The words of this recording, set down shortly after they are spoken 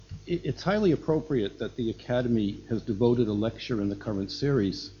It's highly appropriate that the Academy has devoted a lecture in the current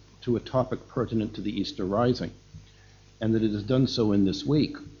series to a topic pertinent to the Easter Rising, and that it has done so in this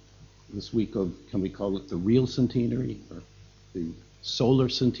week of, can we call it the real centenary, or the solar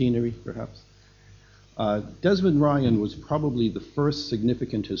centenary, perhaps? Desmond Ryan was probably the first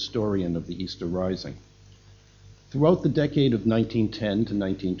significant historian of the Easter Rising. Throughout the decade of 1910 to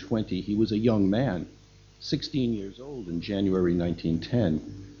 1920, he was a young man, 16 years old in January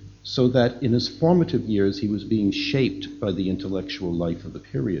 1910, so that in his formative years he was being shaped by the intellectual life of the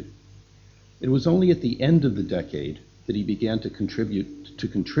period. It was only at the end of the decade that he began to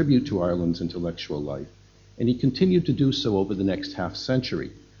contribute to Ireland's intellectual life, and he continued to do so over the next half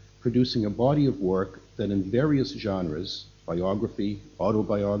century, producing a body of work that in various genres, biography,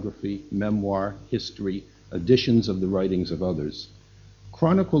 autobiography, memoir, history, editions of the writings of others,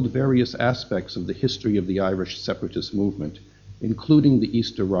 chronicled various aspects of the history of the Irish separatist movement, including the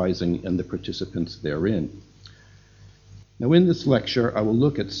Easter Rising and the participants therein. Now, in this lecture, I will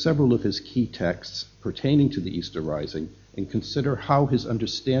look at several of his key texts pertaining to the Easter Rising and consider how his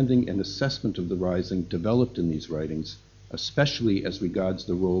understanding and assessment of the Rising developed in these writings, especially as regards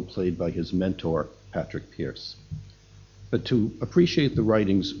the role played by his mentor, Patrick Pearse. But to appreciate the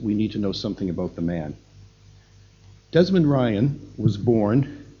writings, we need to know something about the man. Desmond Ryan was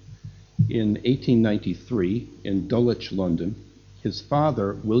born in 1893 in Dulwich, London. His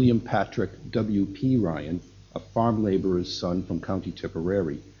father, William Patrick W.P. Ryan, a farm laborer's son from County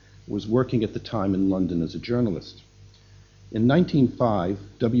Tipperary, was working at the time in London as a journalist. In 1905,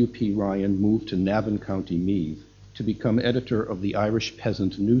 W.P. Ryan moved to Navan, County Meath, to become editor of the Irish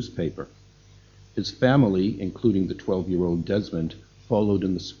Peasant newspaper. His family, including the 12-year-old Desmond, followed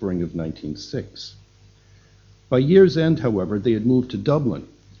in the spring of 1906. By year's end, however, they had moved to Dublin,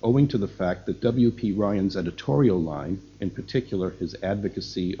 owing to the fact that W.P. Ryan's editorial line, in particular his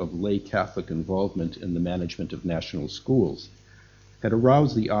advocacy of lay Catholic involvement in the management of national schools, had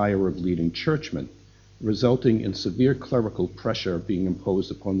aroused the ire of leading churchmen, resulting in severe clerical pressure being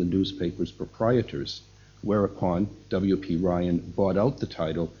imposed upon the newspaper's proprietors, whereupon W.P. Ryan bought out the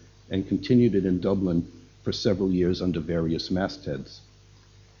title and continued it in Dublin for several years under various mastheads.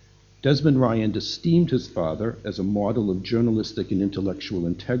 Desmond Ryan esteemed his father as a model of journalistic and intellectual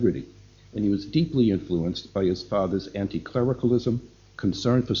integrity, and he was deeply influenced by his father's anti-clericalism,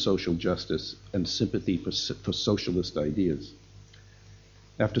 concern for social justice, and sympathy for socialist ideas.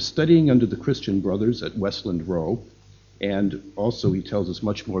 After studying under the Christian Brothers at Westland Row, and also, he tells us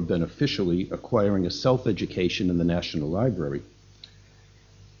much more beneficially, acquiring a self-education in the National Library,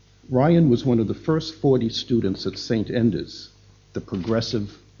 Ryan was one of the first 40 students at St. Enda's, the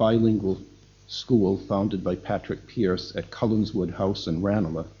progressive bilingual school founded by Patrick Pearse at Cullinswood House in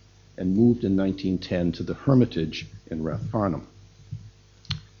Ranelagh, and moved in 1910 to the Hermitage in Rathfarnham.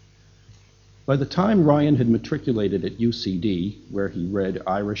 By the time Ryan had matriculated at UCD, where he read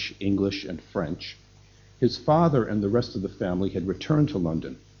Irish, English, and French, his father and the rest of the family had returned to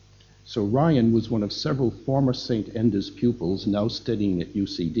London. So Ryan was one of several former St. Enda's pupils now studying at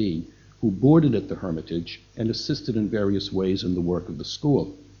UCD who boarded at the Hermitage and assisted in various ways in the work of the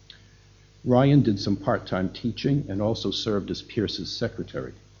school. Ryan did some part-time teaching and also served as Pearse's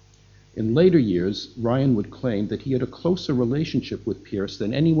secretary. In later years, Ryan would claim that he had a closer relationship with Pearse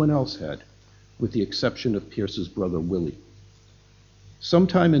than anyone else had, with the exception of Pearse's brother Willie.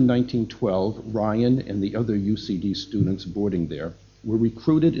 Sometime in 1912, Ryan and the other UCD students boarding there were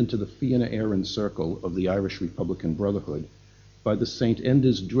recruited into the Fianna Éireann Circle of the Irish Republican Brotherhood by the St.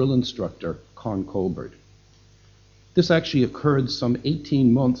 Enda's drill instructor, Con Colbert. This actually occurred some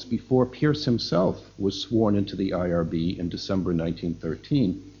 18 months before Pearse himself was sworn into the IRB in December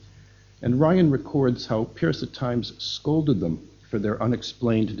 1913, and Ryan records how Pearse at times scolded them for their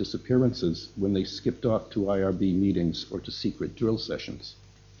unexplained disappearances when they skipped off to IRB meetings or to secret drill sessions.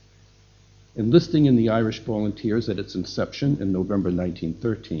 Enlisting in the Irish Volunteers at its inception in November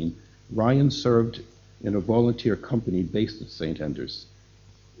 1913, Ryan served in a volunteer company based at St. Enda's.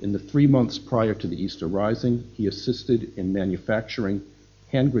 In the 3 months prior to the Easter Rising, he assisted in manufacturing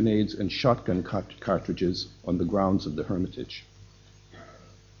hand grenades and shotgun cartridges on the grounds of the Hermitage.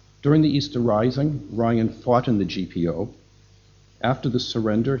 During the Easter Rising, Ryan fought in the GPO. After the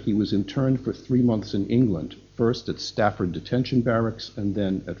surrender, he was interned for 3 months in England, first at Stafford Detention Barracks and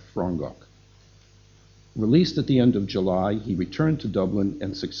then at Frongok. Released at the end of July, he returned to Dublin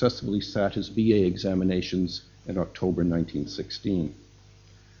and successfully sat his BA examinations in October 1916.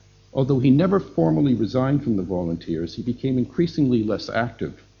 Although he never formally resigned from the Volunteers, he became increasingly less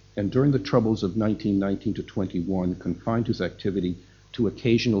active, and during the troubles of 1919 to 21 confined his activity to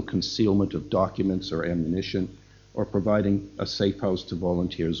occasional concealment of documents or ammunition, or providing a safe house to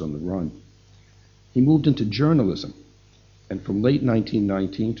volunteers on the run. He moved into journalism, and from late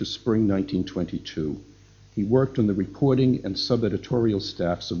 1919 to spring 1922, he worked on the reporting and sub-editorial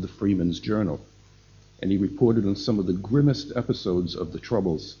staffs of the Freeman's Journal, and he reported on some of the grimmest episodes of the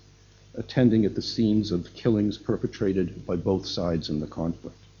Troubles, attending at the scenes of killings perpetrated by both sides in the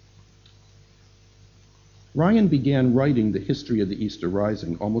conflict. Ryan began writing the history of the Easter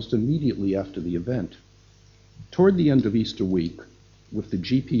Rising almost immediately after the event. Toward the end of Easter week, with the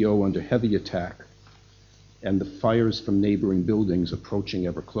GPO under heavy attack and the fires from neighboring buildings approaching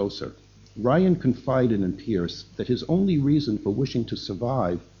ever closer, Ryan confided in Pierce that his only reason for wishing to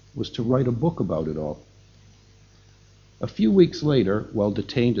survive was to write a book about it all. A few weeks later, while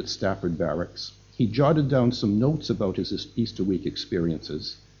detained at Stafford Barracks, he jotted down some notes about his Easter week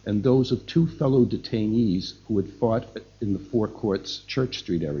experiences and those of two fellow detainees who had fought in the Four Courts Church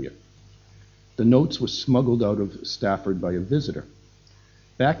Street area. The notes were smuggled out of Stafford by a visitor.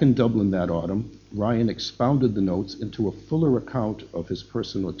 Back in Dublin that autumn, Ryan expounded the notes into a fuller account of his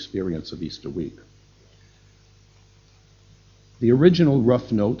personal experience of Easter week. The original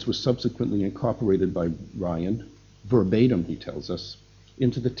rough notes were subsequently incorporated by Ryan, verbatim, he tells us,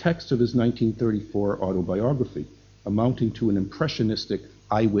 into the text of his 1934 autobiography, amounting to an impressionistic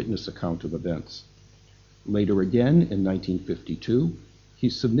eyewitness account of events. Later again, in 1952, he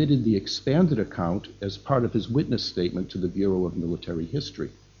submitted the expanded account as part of his witness statement to the Bureau of Military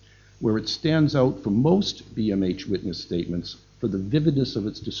History, where it stands out for most BMH witness statements for the vividness of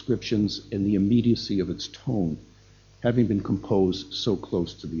its descriptions and the immediacy of its tone, having been composed so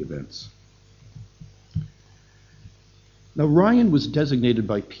close to the events. Now, Ryan was designated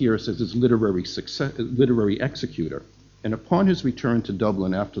by Pierce as his literary executor, and upon his return to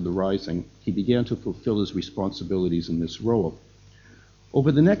Dublin after the Rising, he began to fulfill his responsibilities in this role.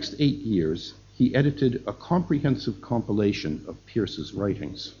 Over the next 8 years, he edited a comprehensive compilation of Pierce's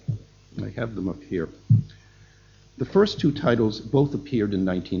writings. I have them up here. The first two titles both appeared in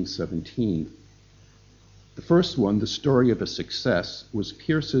 1917. The first one, The Story of a Success, was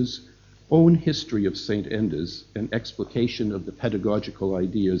Pierce's own history of St. Enda's and explication of the pedagogical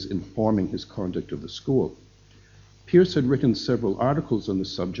ideas informing his conduct of the school. Pierce had written several articles on the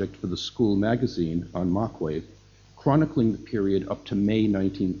subject for the school magazine on Mockwave, chronicling the period up to May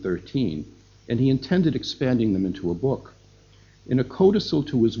 1913, and he intended expanding them into a book. In a codicil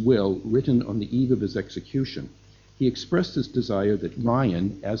to his will, written on the eve of his execution, he expressed his desire that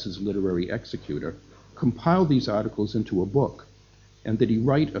Ryan, as his literary executor, compile these articles into a book, and that he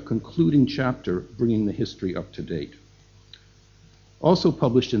write a concluding chapter bringing the history up to date. Also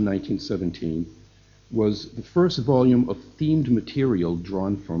published in 1917 was the first volume of themed material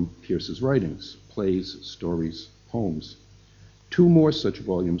drawn from Pierce's writings, plays, stories, poems. Two more such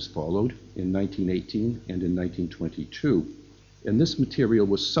volumes followed in 1918 and in 1922, and this material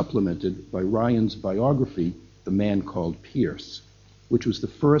was supplemented by Ryan's biography, The Man Called Pierce, which was the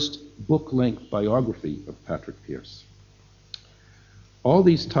first book-length biography of Patrick Pierce. All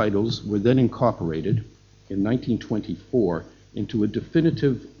these titles were then incorporated in 1924 into a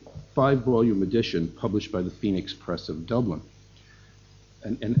definitive 5-volume edition published by the Phoenix Press of Dublin.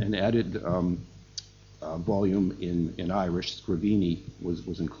 An added volume in Irish, Scrivini,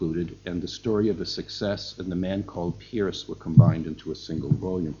 was included, and The Story of a Success and The Man Called Pierce were combined into a single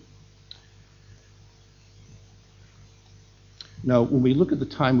volume. Now, when we look at the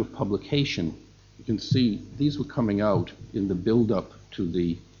time of publication, you can see these were coming out in the build-up to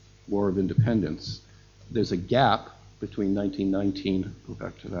the War of Independence. There's a gap between 1919, go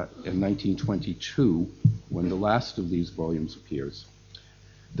back to that, and 1922, when the last of these volumes appears.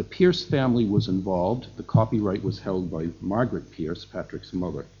 The Pierce family was involved. The copyright was held by Margaret Pierce, Patrick's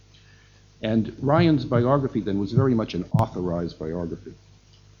mother. And Ryan's biography then was very much an authorized biography.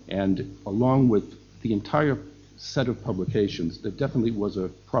 And along with the entire set of publications, there definitely was a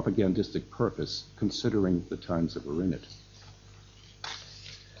propagandistic purpose considering the times that were in it.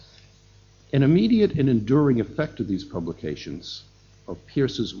 An immediate and enduring effect of these publications, of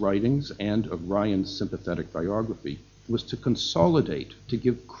Pierce's writings and of Ryan's sympathetic biography, was to consolidate, to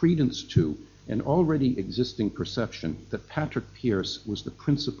give credence to an already existing perception that Patrick Pierce was the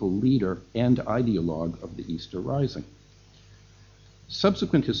principal leader and ideologue of the Easter Rising.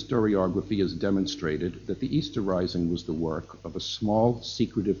 Subsequent historiography has demonstrated that the Easter Rising was the work of a small,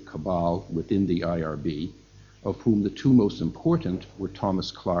 secretive cabal within the IRB, of whom the two most important were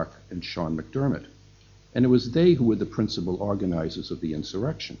Thomas Clark and Sean McDermott, and it was they who were the principal organizers of the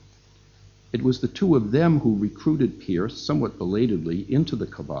insurrection. It was the two of them who recruited Pierce, somewhat belatedly, into the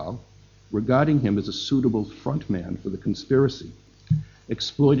cabal, regarding him as a suitable frontman for the conspiracy.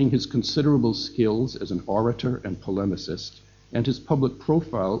 exploiting his considerable skills as an orator and polemicist, and his public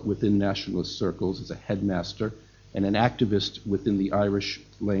profile within nationalist circles as a headmaster and an activist within the Irish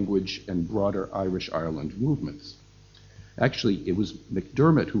language and broader Irish Ireland movements. Actually, it was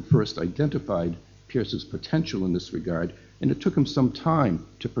McDermott who first identified Pearse's potential in this regard, and it took him some time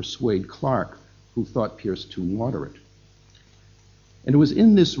to persuade Clark, who thought Pearse too moderate. And it was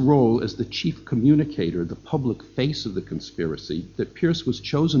in this role as the chief communicator, the public face of the conspiracy, that Pearse was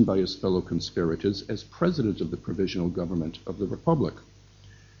chosen by his fellow conspirators as president of the Provisional Government of the Republic.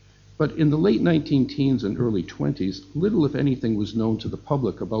 But in the late 19-teens and early 20s, little, if anything, was known to the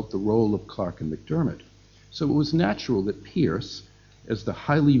public about the role of Clark and McDermott. So it was natural that Pearse, as the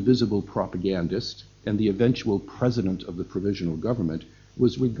highly visible propagandist and the eventual president of the Provisional Government,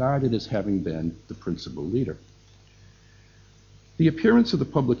 was regarded as having been the principal leader. The appearance of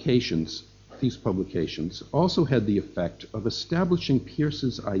these publications, also had the effect of establishing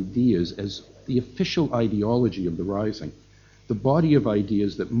Pearse's ideas as the official ideology of the Rising, the body of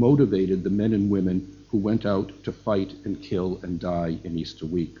ideas that motivated the men and women who went out to fight and kill and die in Easter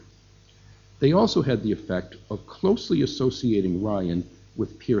week. They also had the effect of closely associating Ryan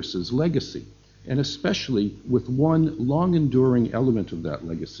with Pearse's legacy, and especially with one long-enduring element of that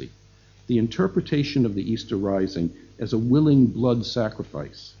legacy, the interpretation of the Easter Rising as a willing blood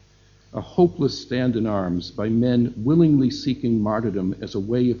sacrifice, a hopeless stand in arms by men willingly seeking martyrdom as a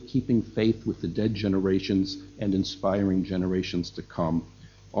way of keeping faith with the dead generations and inspiring generations to come,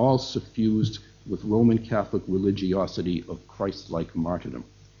 all suffused with Roman Catholic religiosity of Christ-like martyrdom.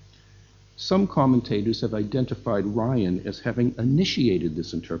 Some commentators have identified Ryan as having initiated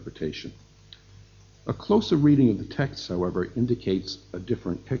this interpretation. A closer reading of the text, however, indicates a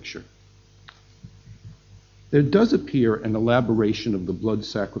different picture. There does appear an elaboration of the blood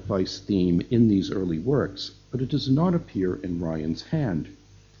sacrifice theme in these early works, but it does not appear in Ryan's hand.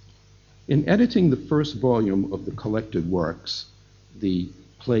 In editing the first volume of the collected works, the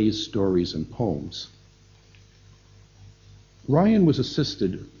Plays, Stories, and Poems, Ryan was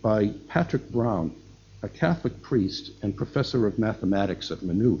assisted by Patrick Brown, a Catholic priest and professor of mathematics at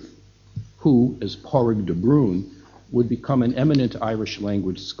Maynooth, who, as Porrig de Brún, would become an eminent Irish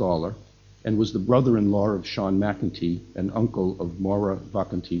language scholar and was the brother-in-law of Sean McEntee and uncle of Maura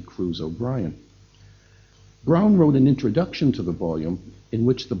Vacantie Cruz O'Brien. Brown wrote an introduction to the volume in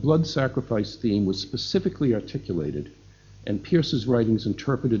which the blood sacrifice theme was specifically articulated and Pearse's writings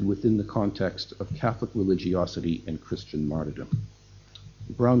interpreted within the context of Catholic religiosity and Christian martyrdom.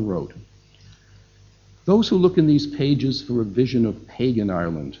 Brown wrote, "Those who look in these pages for a vision of pagan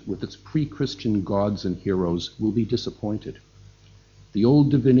Ireland with its pre-Christian gods and heroes will be disappointed. The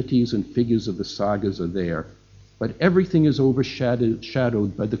old divinities and figures of the sagas are there, but everything is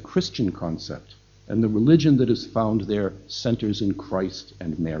overshadowed by the Christian concept, and the religion that is found there centers in Christ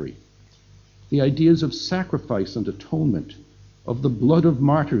and Mary. The ideas of sacrifice and atonement, of the blood of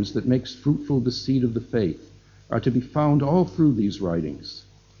martyrs that makes fruitful the seed of the faith, are to be found all through these writings.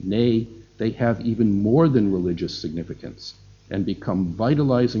 Nay, they have even more than religious significance and become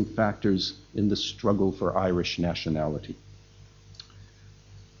vitalizing factors in the struggle for Irish nationality."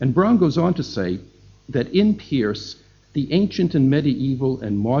 And Brown goes on to say that in Pearse, the ancient and medieval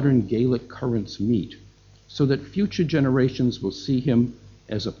and modern Gaelic currents meet, so that future generations will see him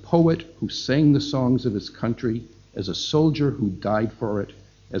as a poet who sang the songs of his country, as a soldier who died for it,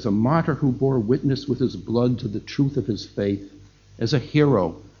 as a martyr who bore witness with his blood to the truth of his faith, as a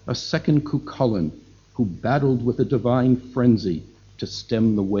hero, a second Cuchulainn, who battled with a divine frenzy to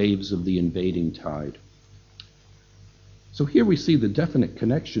stem the waves of the invading tide. So here we see the definite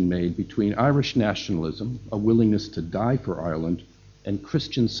connection made between Irish nationalism, a willingness to die for Ireland, and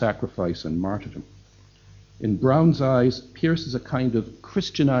Christian sacrifice and martyrdom. In Brown's eyes, Pearse is a kind of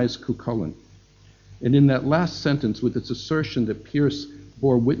Christianized Cuchulainn. And in that last sentence, with its assertion that Pearse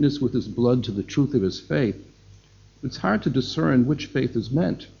bore witness with his blood to the truth of his faith, it's hard to discern which faith is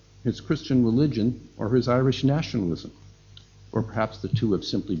meant, his Christian religion or his Irish nationalism. Or perhaps the two have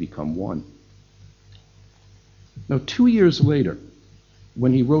simply become one. Now, 2 years later,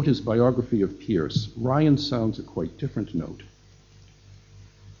 when he wrote his biography of Pearse, Ryan sounds a quite different note.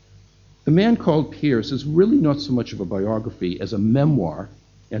 The man called Pearse is really not so much of a biography as a memoir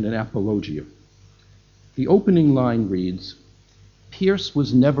and an apologia. The opening line reads, "Pearse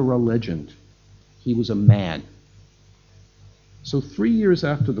was never a legend, he was a man." So 3 years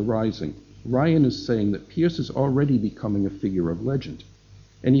after the Rising, Ryan is saying that Pearse is already becoming a figure of legend.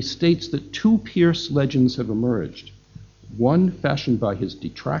 And he states that two Pearse legends have emerged, one fashioned by his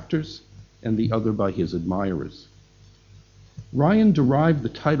detractors and the other by his admirers. Ryan derived the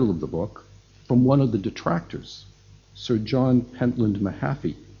title of the book from one of the detractors, Sir John Pentland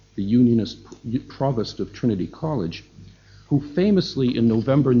Mahaffey, the Unionist provost of Trinity College, who famously in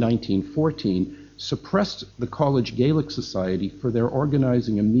November 1914 suppressed the College Gaelic Society for their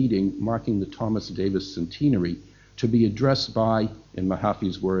organizing a meeting marking the Thomas Davis centenary to be addressed by, in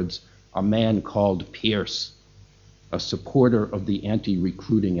Mahaffey's words, a man called Pierce, a supporter of the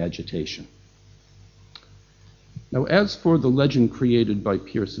anti-recruiting agitation. Now, as for the legend created by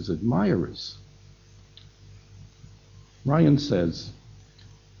Pierce's admirers, Ryan says,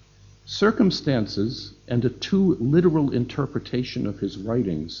 circumstances and a too literal interpretation of his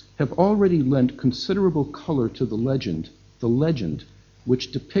writings have already lent considerable color to the legend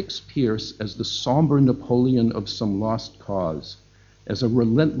which depicts Pierce as the somber Napoleon of some lost cause, as a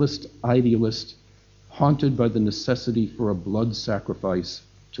relentless idealist haunted by the necessity for a blood sacrifice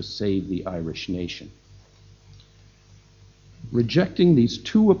to save the Irish nation. Rejecting these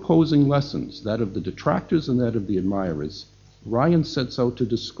two opposing lessons, that of the detractors and that of the admirers, Ryan sets out to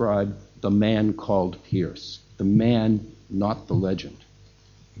describe the man called Pierce, the man, not the legend,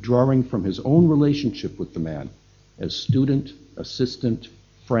 drawing from his own relationship with the man as student, assistant,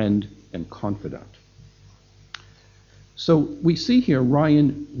 friend, and confidant. So we see here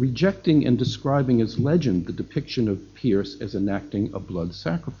Ryan rejecting and describing as legend the depiction of Pierce as enacting a blood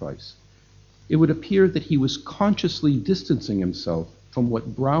sacrifice. It would appear that he was consciously distancing himself from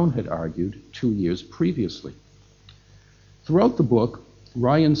what Brown had argued 2 years previously. Throughout the book,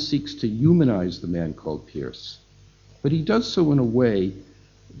 Ryan seeks to humanize the man called Pierce, but he does so in a way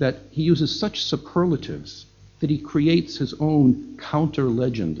that he uses such superlatives that he creates his own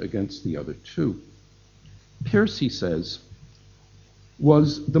counter-legend against the other two. Pierce, he says,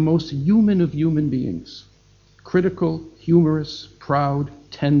 was the most human of human beings, critical, humorous, proud,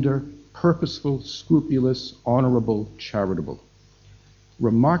 tender, purposeful, scrupulous, honorable, charitable.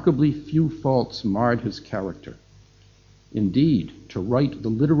 Remarkably few faults marred his character. Indeed, to write the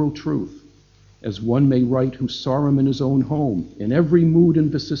literal truth, as one may write who saw him in his own home, in every mood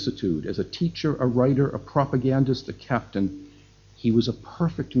and vicissitude, as a teacher, a writer, a propagandist, a captain, he was a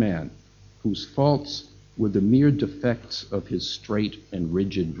perfect man whose faults were the mere defects of his straight and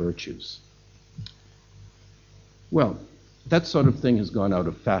rigid virtues. Well, that sort of thing has gone out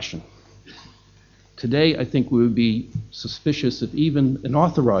of fashion. Today, I think we would be suspicious if even an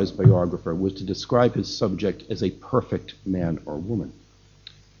authorized biographer was to describe his subject as a perfect man or woman.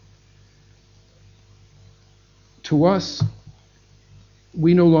 To us,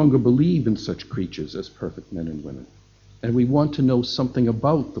 we no longer believe in such creatures as perfect men and women, and we want to know something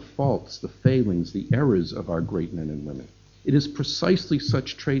about the faults, the failings, the errors of our great men and women. It is precisely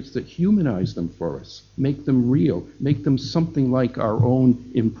such traits that humanize them for us, make them real, make them something like our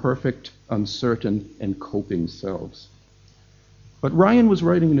own imperfect, uncertain, and coping selves. But Ryan was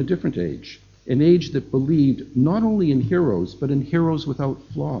writing in a different age, an age that believed not only in heroes, but in heroes without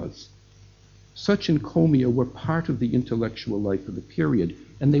flaws. Such encomia were part of the intellectual life of the period,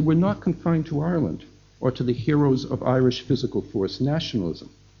 and they were not confined to Ireland or to the heroes of Irish physical force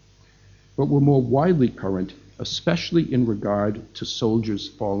nationalism, but were more widely current, especially in regard to soldiers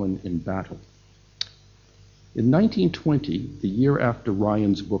fallen in battle. In 1920, the year after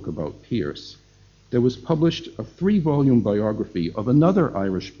Ryan's book about Pierce, there was published a 3-volume biography of another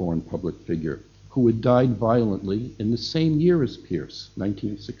Irish-born public figure who had died violently in the same year as Pierce,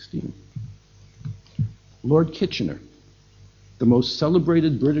 1916. Lord Kitchener, the most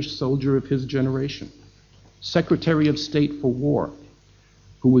celebrated British soldier of his generation, Secretary of State for War,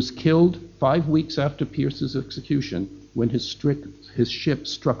 who was killed 5 weeks after Pierce's execution when his ship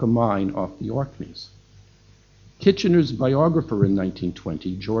struck a mine off the Orkneys. Kitchener's biographer in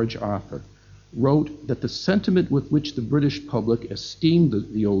 1920, George Arthur, wrote that the sentiment with which the British public esteemed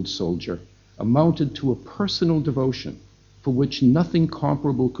the old soldier amounted to a personal devotion for which nothing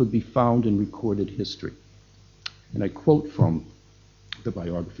comparable could be found in recorded history. And I quote from the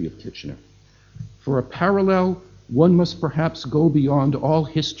biography of Kitchener. For a parallel, one must perhaps go beyond all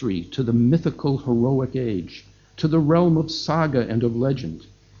history to the mythical heroic age, to the realm of saga and of legend,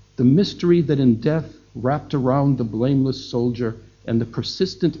 the mystery that in death wrapped around the blameless soldier and the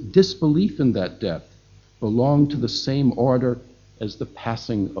persistent disbelief in that death belonged to the same order as the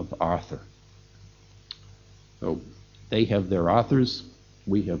passing of Arthur. So they have their Arthurs,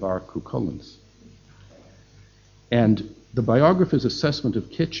 we have our Cucullins. And the biographer's assessment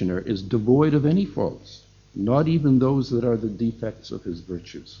of Kitchener is devoid of any faults, not even those that are the defects of his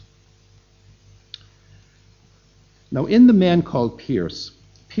virtues. Now, in The Man Called Pierce,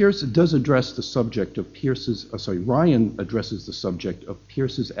 does address the subject of Ryan addresses the subject of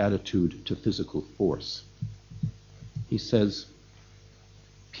Pierce's attitude to physical force. He says,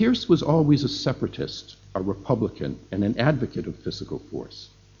 Pierce was always a separatist, a Republican, and an advocate of physical force.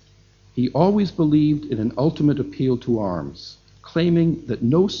 He always believed in an ultimate appeal to arms, claiming that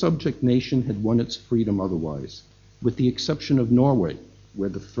no subject nation had won its freedom otherwise, with the exception of Norway, where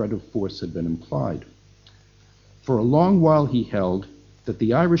the threat of force had been implied. For a long while he held that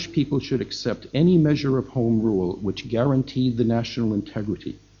the Irish people should accept any measure of home rule which guaranteed the national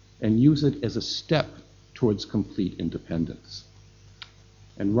integrity and use it as a step towards complete independence.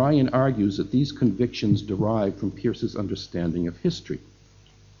 And Ryan argues that these convictions derive from Pearse's understanding of history.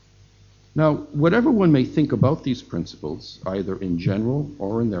 Now, whatever one may think about these principles, either in general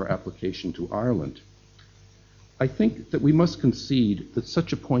or in their application to Ireland, I think that we must concede that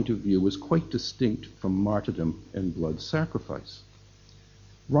such a point of view is quite distinct from martyrdom and blood sacrifice.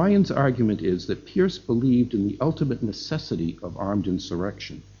 Ryan's argument is that Pearse believed in the ultimate necessity of armed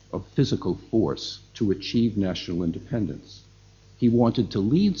insurrection, of physical force, to achieve national independence. He wanted to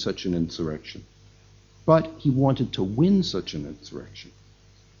lead such an insurrection, but he wanted to win such an insurrection.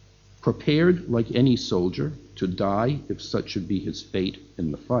 Prepared, like any soldier, to die if such should be his fate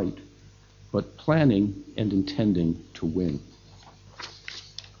in the fight, but planning and intending to win.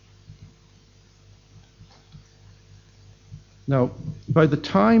 Now, by the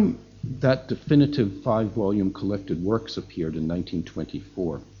time that definitive 5-volume collected works appeared in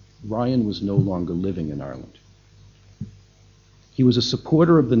 1924, Ryan was no longer living in Ireland. He was a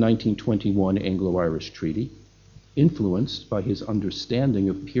supporter of the 1921 Anglo-Irish Treaty, influenced by his understanding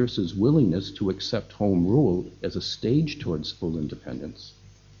of Pearse's willingness to accept home rule as a stage towards full independence.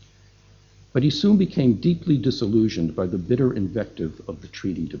 But he soon became deeply disillusioned by the bitter invective of the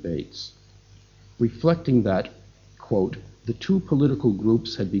treaty debates, reflecting that, quote, the two political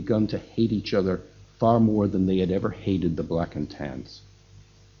groups had begun to hate each other far more than they had ever hated the Black and Tans.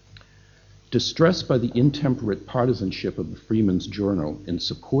 Distressed by the intemperate partisanship of the Freeman's Journal in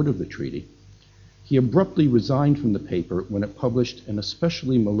support of the treaty, he abruptly resigned from the paper when it published an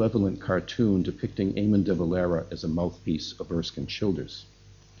especially malevolent cartoon depicting Eamon de Valera as a mouthpiece of Erskine Childers.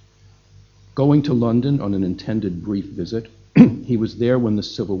 Going to London on an intended brief visit, he was there when the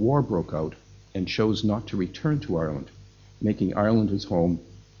Civil War broke out and chose not to return to Ireland, making Ireland his home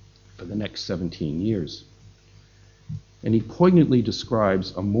for the next 17 years. And he poignantly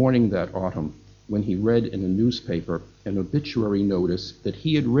describes a morning that autumn when he read in a newspaper an obituary notice that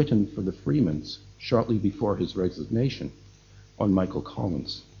he had written for the Freemans shortly before his resignation on Michael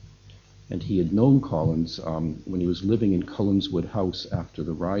Collins. And he had known Collins when he was living in Cullinswood House after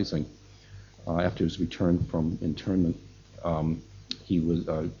the Rising. After his return from internment,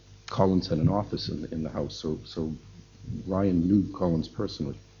 Collins had an office in the house, so Ryan knew Collins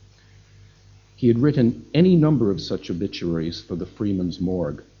personally. He had written any number of such obituaries for the Freeman's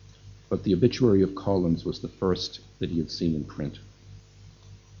morgue, but the obituary of Collins was the first that he had seen in print.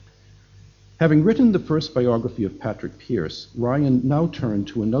 Having written the first biography of Patrick Pearse, Ryan now turned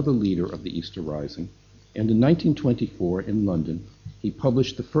to another leader of the Easter Rising, and in 1924 in London, he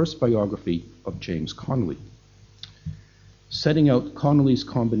published the first biography of James Connolly, setting out Connolly's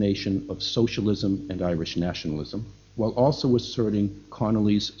combination of socialism and Irish nationalism, while also asserting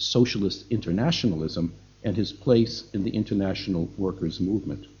Connolly's socialist internationalism and his place in the international workers'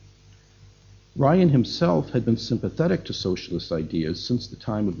 movement. Ryan himself had been sympathetic to socialist ideas since the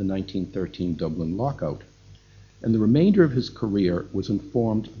time of the 1913 Dublin lockout, and the remainder of his career was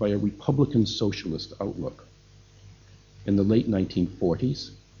informed by a Republican socialist outlook. In the late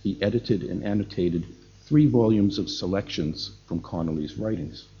 1940s, he edited and annotated 3 volumes of selections from Connolly's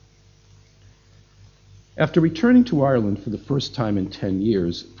writings. After returning to Ireland for the first time in 10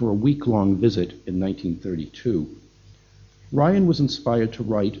 years for a week-long visit in 1932, Ryan was inspired to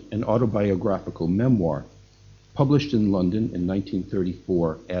write an autobiographical memoir, published in London in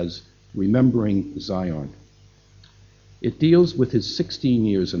 1934 as Remembering Zion. It deals with his 16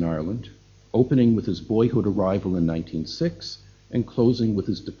 years in Ireland, opening with his boyhood arrival in 1906 and closing with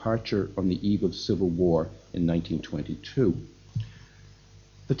his departure on the eve of civil war in 1922.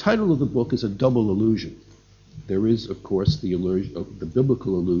 The title of the book is a double allusion. There is, of course, the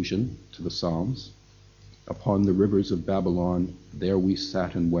biblical allusion to the Psalms. Upon the rivers of Babylon, there we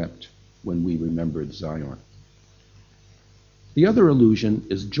sat and wept when we remembered Zion. The other allusion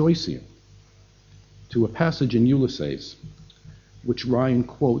is Joycean, to a passage in Ulysses, which Ryan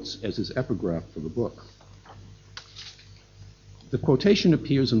quotes as his epigraph for the book. The quotation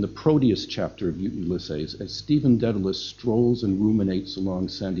appears in the Proteus chapter of Ulysses as Stephen Dedalus strolls and ruminates along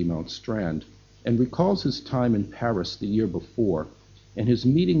Sandymount Strand and recalls his time in Paris the year before and his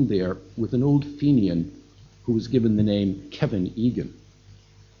meeting there with an old Fenian who was given the name Kevin Egan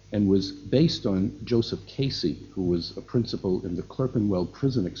and was based on Joseph Casey, who was a principal in the Clerkenwell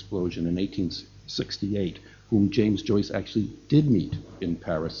prison explosion in 68, whom James Joyce actually did meet in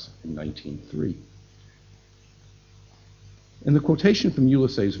Paris in 1903. And the quotation from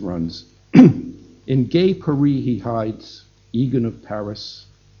Ulysses runs, "In gay Paris he hides, Egan of Paris,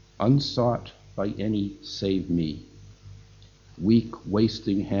 unsought by any save me. Weak,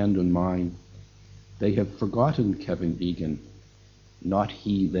 wasting hand on mine, they have forgotten Kevin Egan, not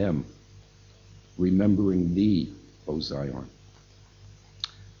he them, remembering thee, O Zion."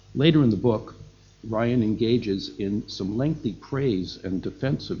 Later in the book, Ryan engages in some lengthy praise and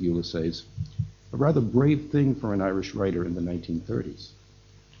defense of Ulysses, a rather brave thing for an Irish writer in the 1930s.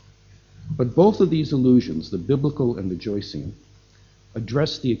 But both of these allusions, the biblical and the Joycean,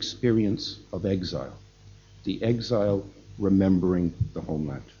 address the experience of exile, the exile remembering the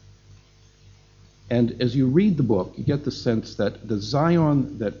homeland. And as you read the book, you get the sense that the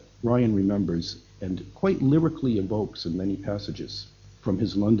Zion that Ryan remembers and quite lyrically evokes in many passages from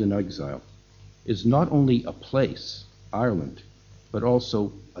his London exile is not only a place, Ireland, but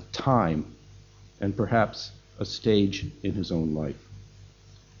also a time and perhaps a stage in his own life.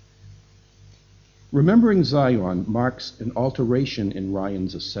 Remembering Zion marks an alteration in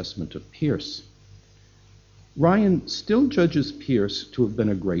Ryan's assessment of Pearse. Ryan still judges Pearse to have been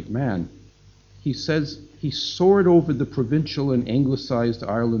a great man. He says he soared over the provincial and anglicized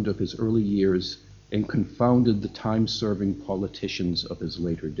Ireland of his early years and confounded the time-serving politicians of his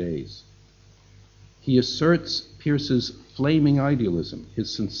later days. He asserts Pearse's flaming idealism,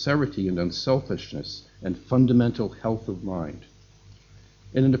 his sincerity and unselfishness, and fundamental health of mind.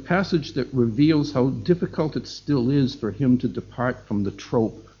 And in a passage that reveals how difficult it still is for him to depart from the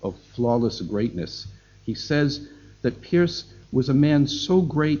trope of flawless greatness, he says that Pearse was a man so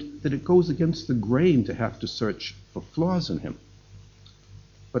great that it goes against the grain to have to search for flaws in him.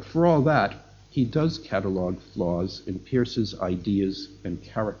 But for all that, he does catalog flaws in Pearse's ideas and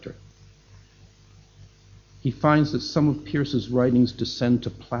character. He finds that some of Pearse's writings descend to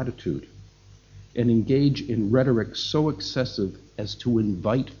platitude and engage in rhetoric so excessive as to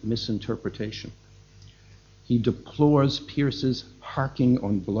invite misinterpretation. He deplores Pearse's harking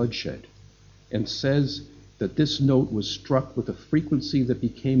on bloodshed and says that this note was struck with a frequency that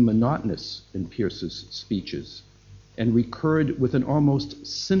became monotonous in Pearse's speeches and recurred with an almost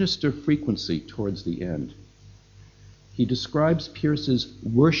sinister frequency towards the end. He describes Pearse's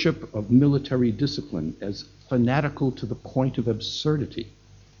worship of military discipline as fanatical to the point of absurdity.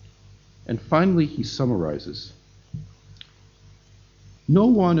 And finally, he summarizes,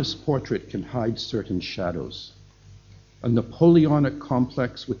 "No honest portrait can hide certain shadows. A Napoleonic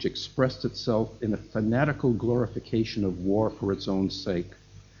complex which expressed itself in a fanatical glorification of war for its own sake,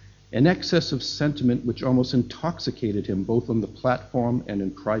 an excess of sentiment which almost intoxicated him both on the platform and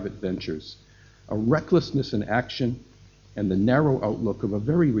in private ventures, a recklessness in action, and the narrow outlook of a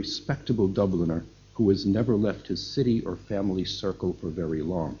very respectable Dubliner who has never left his city or family circle for very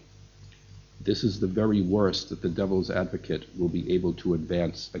long. This is the very worst that the devil's advocate will be able to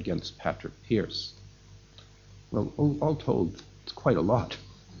advance against Patrick Pearse." Well, all told, it's quite a lot.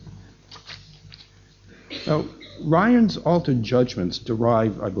 Now, Ryan's altered judgments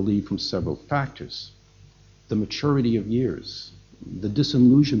derive, I believe, from several factors. The maturity of years, the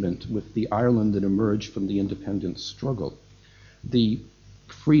disillusionment with the Ireland that emerged from the independence struggle, the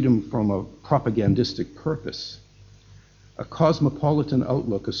freedom from a propagandistic purpose, a cosmopolitan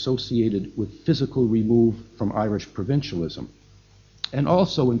outlook associated with physical remove from Irish provincialism, and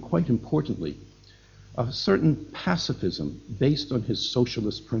also, and quite importantly, a certain pacifism based on his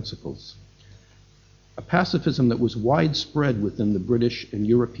socialist principles. A pacifism that was widespread within the British and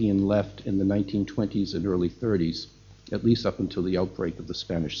European left in the 1920s and early 30s, at least up until the outbreak of the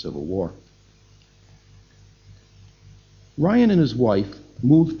Spanish Civil War. Ryan and his wife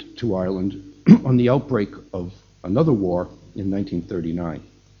moved to Ireland on the outbreak of another war in 1939.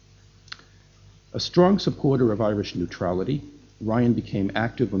 A strong supporter of Irish neutrality, Ryan became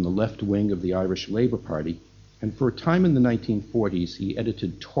active on the left wing of the Irish Labour Party, and for a time in the 1940s he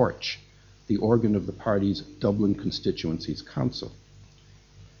edited Torch, the organ of the party's Dublin Constituencies Council.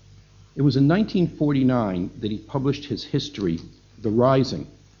 It was in 1949 that he published his history, The Rising,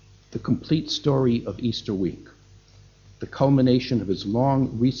 the complete story of Easter week, the culmination of his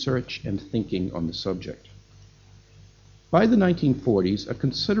long research and thinking on the subject. By the 1940s, a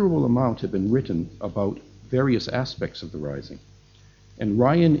considerable amount had been written about various aspects of the Rising, and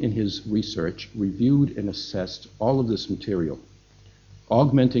Ryan, in his research, reviewed and assessed all of this material,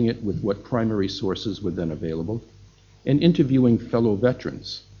 augmenting it with what primary sources were then available, and interviewing fellow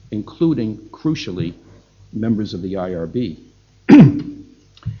veterans, including, crucially, members of the IRB.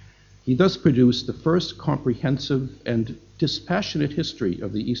 He thus produced the first comprehensive and dispassionate history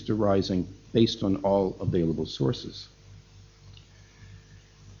of the Easter Rising based on all available sources.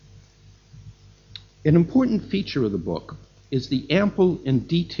 An important feature of the book is the ample and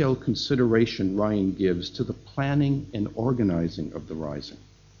detailed consideration Ryan gives to the planning and organizing of the Rising.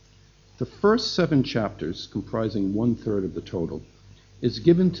 The first 7 chapters, comprising 1/3 of the total, is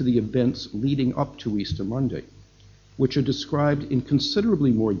given to the events leading up to Easter Monday, which are described in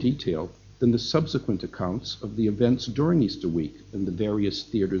considerably more detail than the subsequent accounts of the events during Easter week in the various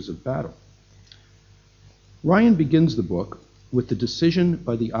theaters of battle. Ryan begins the book with the decision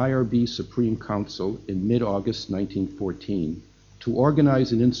by the IRB Supreme Council in mid-August 1914 to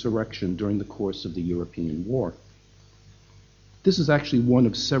organize an insurrection during the course of the European War. This is actually one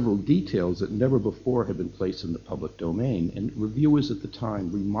of several details that never before had been placed in the public domain, and reviewers at the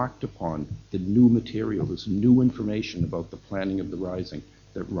time remarked upon the new material, this new information about the planning of the Rising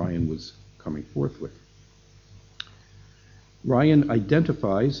that Ryan was coming forth with. Ryan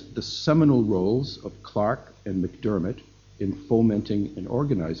identifies the seminal roles of Clark and McDermott in fomenting and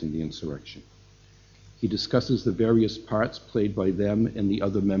organizing the insurrection. He discusses the various parts played by them and the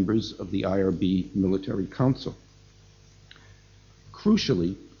other members of the IRB Military Council.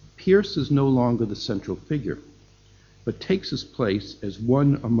 Crucially, Pierce is no longer the central figure, but takes his place as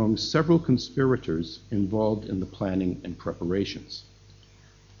one among several conspirators involved in the planning and preparations.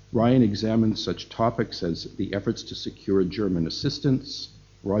 Ryan examines such topics as the efforts to secure German assistance,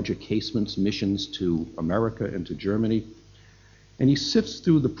 Roger Casement's missions to America and to Germany, and he sifts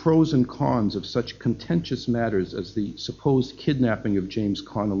through the pros and cons of such contentious matters as the supposed kidnapping of James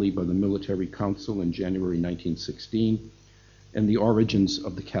Connolly by the Military Council in January 1916, and the origins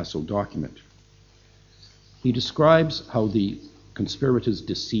of the Castle document. He describes how the conspirators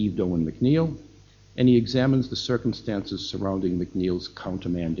deceived Owen McNeill, and he examines the circumstances surrounding McNeill's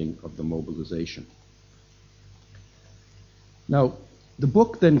countermanding of the mobilization. Now, the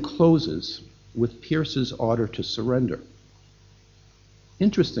book then closes with Pierce's order to surrender.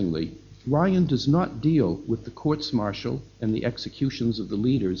 Interestingly, Ryan does not deal with the courts-martial and the executions of the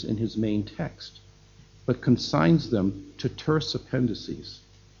leaders in his main text, but consigns them to terse appendices.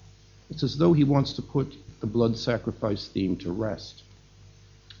 It's as though he wants to put the blood sacrifice theme to rest.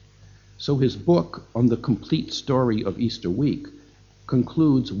 So his book on the complete story of Easter week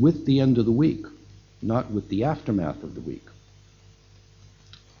concludes with the end of the week, not with the aftermath of the week.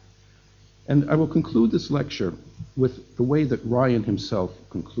 And I will conclude this lecture with the way that Ryan himself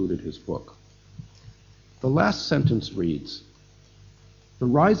concluded his book. The last sentence reads, "The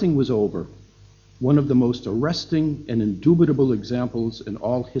Rising was over, one of the most arresting and indubitable examples in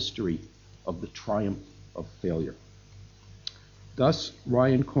all history of the triumph of failure." Thus,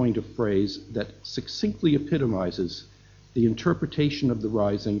 Ryan coined a phrase that succinctly epitomizes the interpretation of the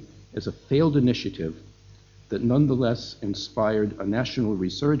Rising as a failed initiative that nonetheless inspired a national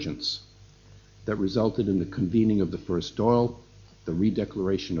resurgence that resulted in the convening of the First Dáil, the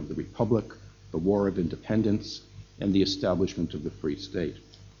redeclaration of the Republic, the War of Independence, and the establishment of the Free State.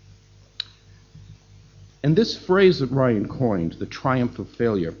 And this phrase that Ryan coined, the triumph of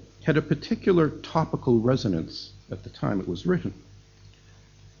failure, had a particular topical resonance at the time it was written.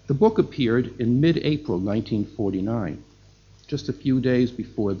 The book appeared in mid-April 1949, just a few days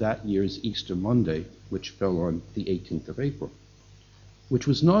before that year's Easter Monday, which fell on the 18th of April, which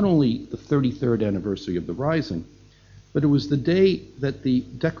was not only the 33rd anniversary of the Rising, but it was the day that the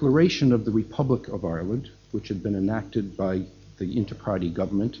Declaration of the Republic of Ireland, which had been enacted by the inter-party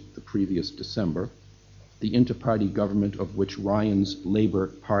government the previous December, the inter-party government of which Ryan's Labour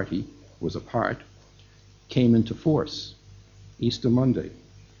Party was a part, came into force. Easter Monday,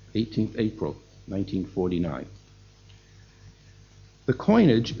 18th April, 1949. The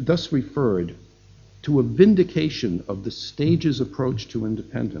coinage thus referred to a vindication of the stages approach to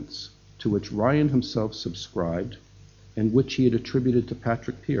independence, to which Ryan himself subscribed and which he had attributed to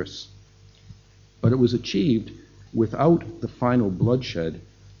Patrick Pearse. But it was achieved without the final bloodshed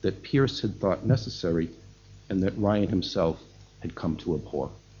that Pearse had thought necessary and that Ryan himself had come to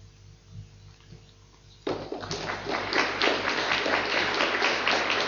abhor.